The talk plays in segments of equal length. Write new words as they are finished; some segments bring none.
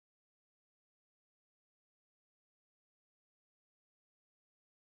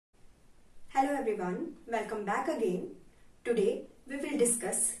Hello everyone, welcome back again. Today we will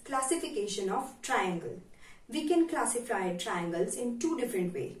discuss classification of triangle. We can classify triangles in two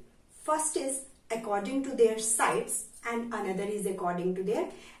different ways. First is according to their sides and another is according to their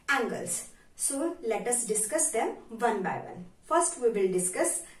angles. So let us discuss them one by one. First we will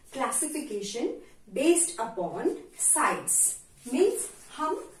discuss classification based upon sides. Means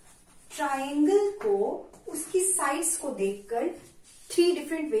हम triangle को उसकी sides को देखकर three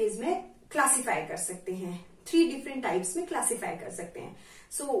different ways में classify कर सकते हैं, three different types में क्लासिफाई कर सकते हैं.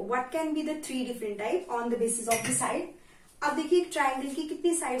 So what can be the three different type on the basis of the side. अब देखिए एक ट्राइंगल की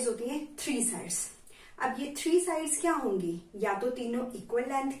कितनी साइड्स होती हैं? Three sides. अब ये थ्री साइड्स क्या होंगी? या तो तीनों इक्वल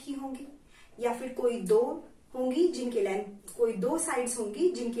लेंथ की होंगी या फिर कोई दो होंगी जिनकी लेंथ, कोई दो साइड्स होंगी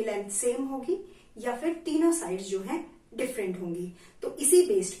जिनकी लेंथ सेम होगी या फिर तीनों साइड्स जो है डिफरेंट होंगी. तो इसी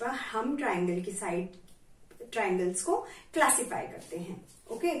बेस्ड पर हम ट्राइंगल की साइड ट्राइंगल्स को क्लासिफाई करते हैं.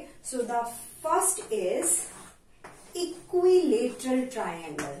 Okay, so the first is equilateral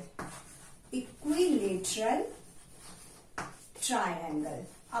triangle. Equilateral triangle.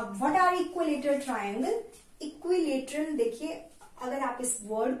 अब what are equilateral triangle? Equilateral, देखिए अगर आप इस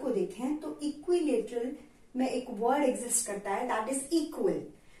वर्ड को देखें तो इक्विलेटरल में एक वर्ड एग्जिस्ट करता है, दैट इज इक्वल.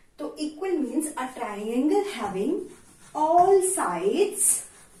 तो equal means a triangle having all sides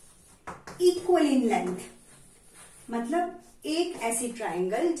equal in length. मतलब एक ऐसी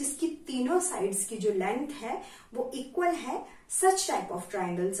ट्राइंगल जिसकी तीनों साइड्स की जो लेंथ है वो इक्वल है. Such type of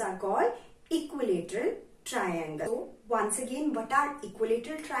triangles are called equilateral triangle. So once again, what are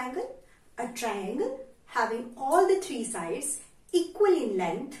equilateral triangle? A triangle having all the three sides equal in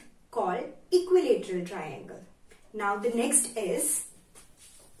length called equilateral triangle. Now the next is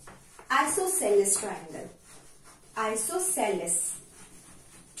isosceles triangle. Isosceles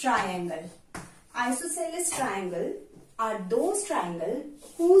triangle. Isosceles triangle are those triangles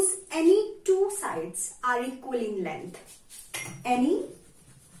whose any two sides are equal in length. Any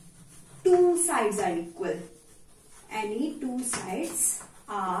two sides are equal. Any two sides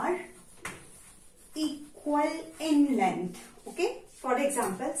are equal in length. Okay? For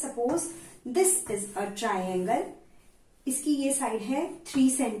example, suppose this is a triangle. इसकी ये side है 3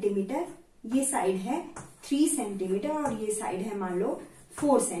 centimetre, ये side है 3 centimetre और ये side है मान लो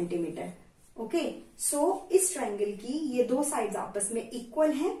 4 centimetre. Okay, सो इस ट्राइंगल की ये दो साइड्स आपस में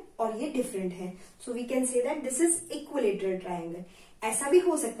इक्वल हैं और ये डिफरेंट है. So we can say that this is equilateral triangle. ऐसा भी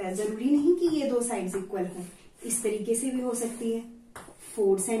हो सकता है, जरूरी नहीं कि ये दो साइड्स इक्वल हों. इस तरीके से भी हो सकती है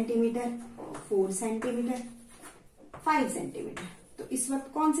 4 सेंटीमीटर, 4 सेंटीमीटर, 5 सेंटीमीटर. तो इस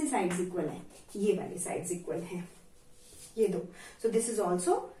वक्त कौन सी साइड्स इक्वल है? ये वाली साइड्स इक्वल हैं, ये दो. So this is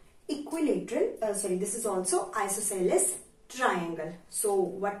also equilateral, this is also isosceles triangle. So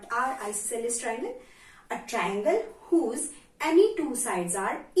what are isosceles triangle? A triangle whose any two sides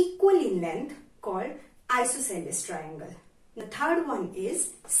are equal in length called isosceles triangle. The third one is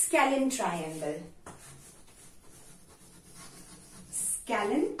scalene triangle.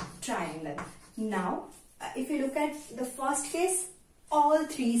 Scalene triangle. Now if you look at the first case, all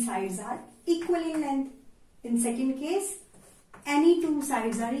three sides are equal in length. In second case, any two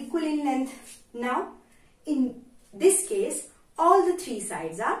sides are equal in length. Now in this case all the three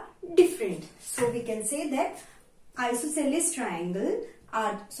sides are different. So we can say that isosceles triangle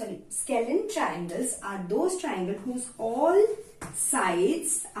are, scalene triangles are those triangles whose all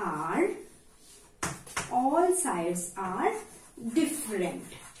sides are different.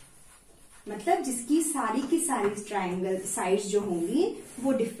 मतलब जिसकी सारी की सारी triangle sides जो होंगी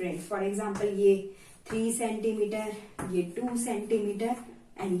वो different. For example ये 3 centimetre, ये 2 सेंटीमीटर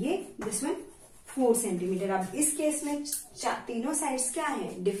एंड ये दिस वन 4 सेंटीमीटर. अब इस केस में तीनों साइड्स क्या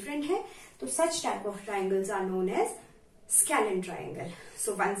हैं? डिफरेंट है. तो such type of triangles are known as स्कैलेन triangle.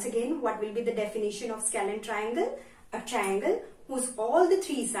 So once again, what will be the definition of स्कैलेन triangle? A triangle whose all the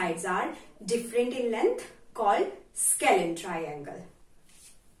three sides are different in length called scalene triangle.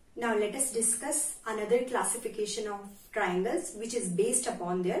 Now let us discuss another classification of triangles which is based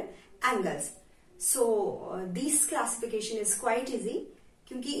upon their angles. So this classification is quite easy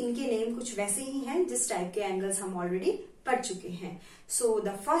क्योंकि इनके name कुछ वैसे ही हैं जिस type के angles हम already पढ़ चुके हैं. So the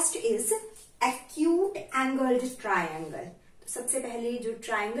first is acute angled triangle. तो सबसे पहले जो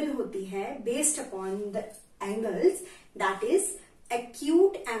ट्राइंगल होती है based upon the angles, that is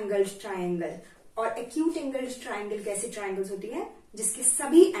acute angled triangle. और एक्यूट एंगल्ड ट्राइंगल कैसी ट्राइंगल्स होती है? जिसके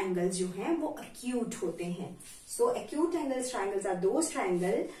सभी एंगल्स जो हैं वो एक्यूट होते हैं. सो acute angles triangles are those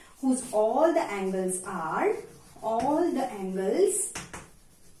triangle whose all the angles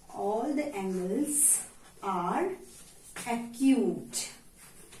are acute.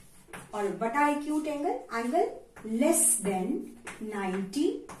 Or what are acute angle? Angle less than 90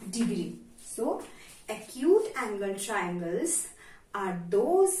 degree. So acute angle triangles are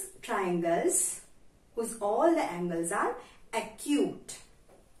those triangles whose all the angles are acute.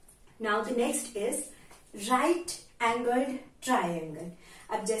 Now the next is right angled triangle.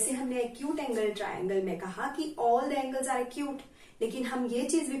 अब जैसे हमने acute angle triangle में कहा कि all the angles are acute, लेकिन हम ये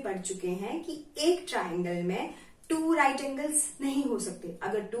चीज भी पढ़ चुके हैं कि एक ट्रायंगल में 2 राइट एंगल्स नहीं हो सकते.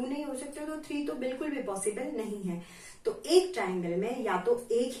 अगर 2 नहीं हो सकते तो 3 तो बिल्कुल भी पॉसिबल नहीं है. तो एक ट्रायंगल में या तो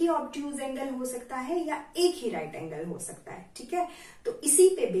एक ही ऑब्ट्यूज एंगल हो सकता है या एक ही राइट एंगल हो सकता है. ठीक है, तो इसी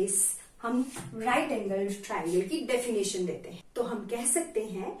पे बेस हम राइट एंगल ट्रायंगल की डेफिनेशन देते हैं. तो हम कह सकते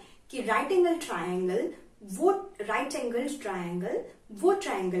हैं कि राइट एंगल ट्रायंगल वो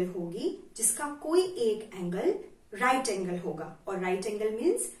ट्रायंगल होगी जिसका कोई एक एंगल राइट एंगल होगा, और राइट एंगल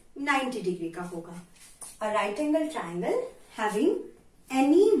मीन्स 90 डिग्री का होगा. A right angle triangle having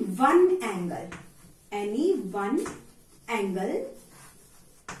any one angle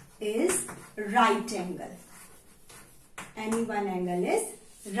is right angle. Any one angle is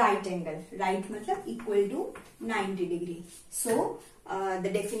right angle. Right मतलब equal to 90 degree. So the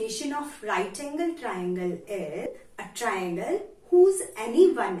definition of right angle triangle is a triangle whose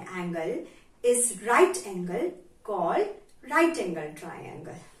any one angle is right angle called right angle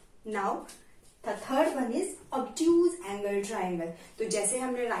triangle. Now the third one is obtuse angle triangle. तो जैसे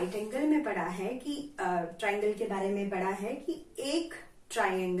हमने right angle में पढ़ा है कि triangle के बारे में पढ़ा है कि एक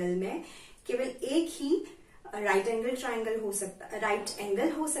ट्राइंगल में केवल एक ही राइट एंगल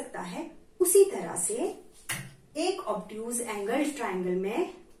हो सकता है, उसी तरह से एक ऑब्ट्यूज एंगल ट्राइंगल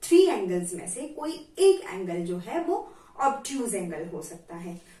में 3 एंगल्स में से कोई एक एंगल जो है वो ऑब्ट्यूज एंगल हो सकता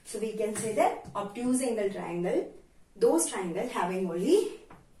है. So we can say that obtuse angle triangle, those triangle having only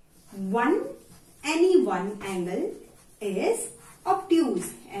any one angle is obtuse.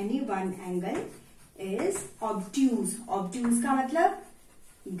 Any one angle is obtuse. Obtuse का मतलब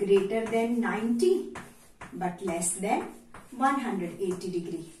greater than 90 but less than 180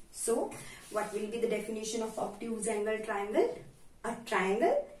 degree. So what will be the definition of obtuse angle triangle? A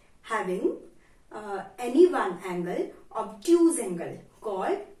triangle having any one angle, obtuse angle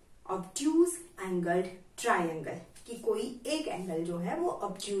called obtuse angled triangle. कि कोई एक angle जो है वो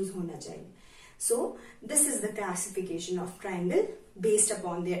obtuse होना चाहिए. So this is the classification of triangle based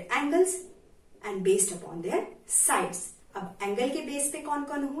upon their angles and based upon their sides. अब angle के बेस पे कौन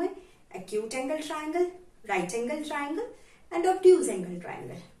कौन हुए? acute angle triangle, right angle triangle and obtuse angle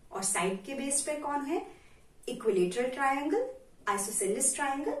triangle. और साइड के बेस पे कौन है? equilateral triangle, isosceles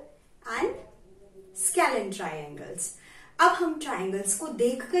triangle and scalene triangles. अब हम ट्राइंगल्स को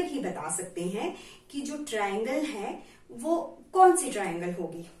देखकर ही बता सकते हैं कि जो ट्राइंगल है वो कौन सी ट्राइंगल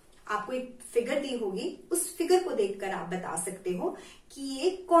होगी. आपको एक फिगर दी होगी, उस फिगर को देखकर आप बता सकते हो कि ये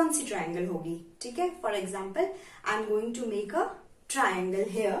कौन सी ट्राइंगल होगी. ठीक है, for example I am going to make a triangle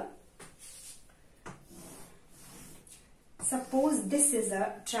here. Suppose this is a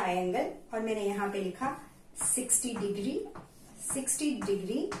triangle और मैंने यहां पे लिखा 60 डिग्री, 60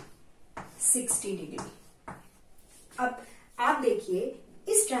 डिग्री, 60 डिग्री. अब आप देखिए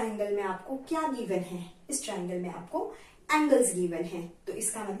इस ट्राइंगल में आपको क्या गिवन है? इस ट्राइंगल में आपको एंगल्स गिवन है. तो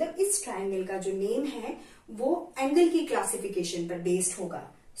इसका मतलब इस ट्राइंगल का जो नेम है वो एंगल की क्लासिफिकेशन पर बेस्ड होगा.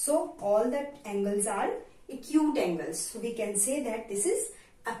 So all that angles are acute angles. So we can say that this is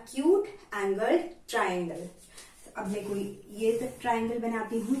acute angled triangle. अब मैं कोई ये ट्राइंगल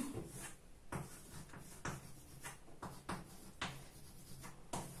बनाती हूं.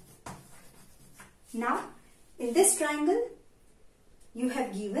 Now in this triangle you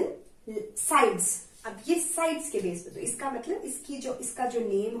have given sides. अब ये साइड्स के बेस पे, तो इसका मतलब इसका जो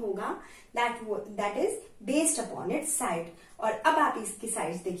नेम होगा that is based upon its side. और अब आप इसकी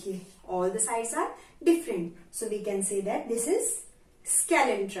साइड्स देखिए, all the sides are different. So we can say that this is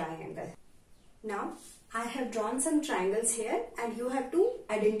scalene triangle. Now I have drawn some triangles here and you have to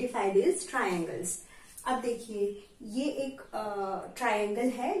identify this triangles. अब देखिए ये एक triangle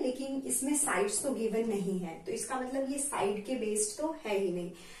है लेकिन इसमें साइड्स तो given नहीं है, तो इसका मतलब ये साइड के बेस्ड तो है ही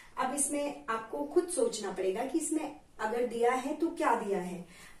नहीं. अब इसमें आपको खुद सोचना पड़ेगा कि इसमें अगर दिया है तो क्या दिया है.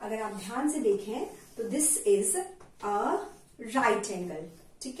 अगर आप ध्यान से देखें तो this is a right angle.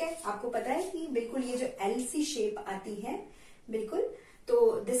 ठीक है, आपको पता है कि बिल्कुल ये जो एल सी शेप आती है बिल्कुल,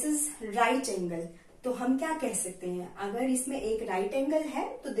 तो दिस इज राइट एंगल. तो हम क्या कह सकते हैं, अगर इसमें एक राइट एंगल है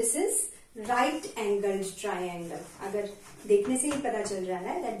तो this is right angled triangle. अगर देखने से ही पता चल रहा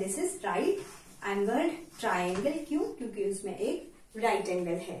है that this is right angled triangle. क्यों? क्योंकि उसमें एक राइट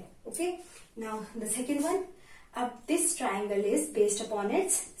एंगल है. Okay, now the second one. अब this triangle is based upon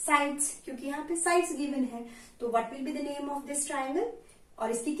its sides, क्योंकि यहाँ पे साइड्स गिवन है. तो what will be the name of this triangle?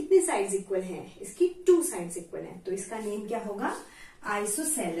 और इसकी कितनी साइड्स इक्वल हैं? इसकी 2 साइड्स इक्वल हैं, तो इसका नेम क्या होगा?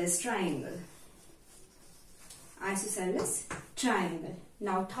 Isosceles triangle. Isosceles triangle.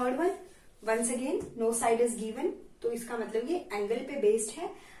 Now third one, once again no side is given, तो इसका मतलब ये एंगल पे बेस्ड है।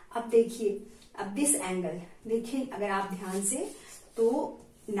 अब देखिए, अब दिस एंगल देखिए, अगर आप ध्यान से, तो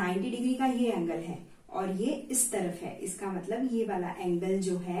 90 डिग्री का ये एंगल है और ये इस तरफ है, इसका मतलब ये वाला एंगल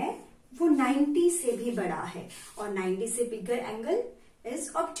जो है वो 90 से भी बड़ा है, और 90 से बिगर angle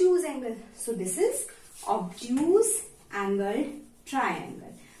is obtuse angle, so this is obtuse angle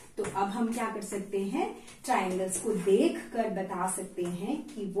triangle. तो अब हम क्या कर सकते हैं? ट्राइंगल्स को देख कर बता सकते हैं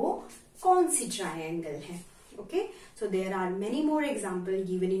कि वो कौन सी ट्राइंगल है। Okay, so there are many more example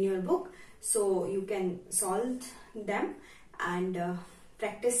given in your book, so you can solve them and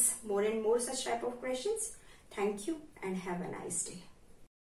practice more and more such type of questions. Thank you and have a nice day.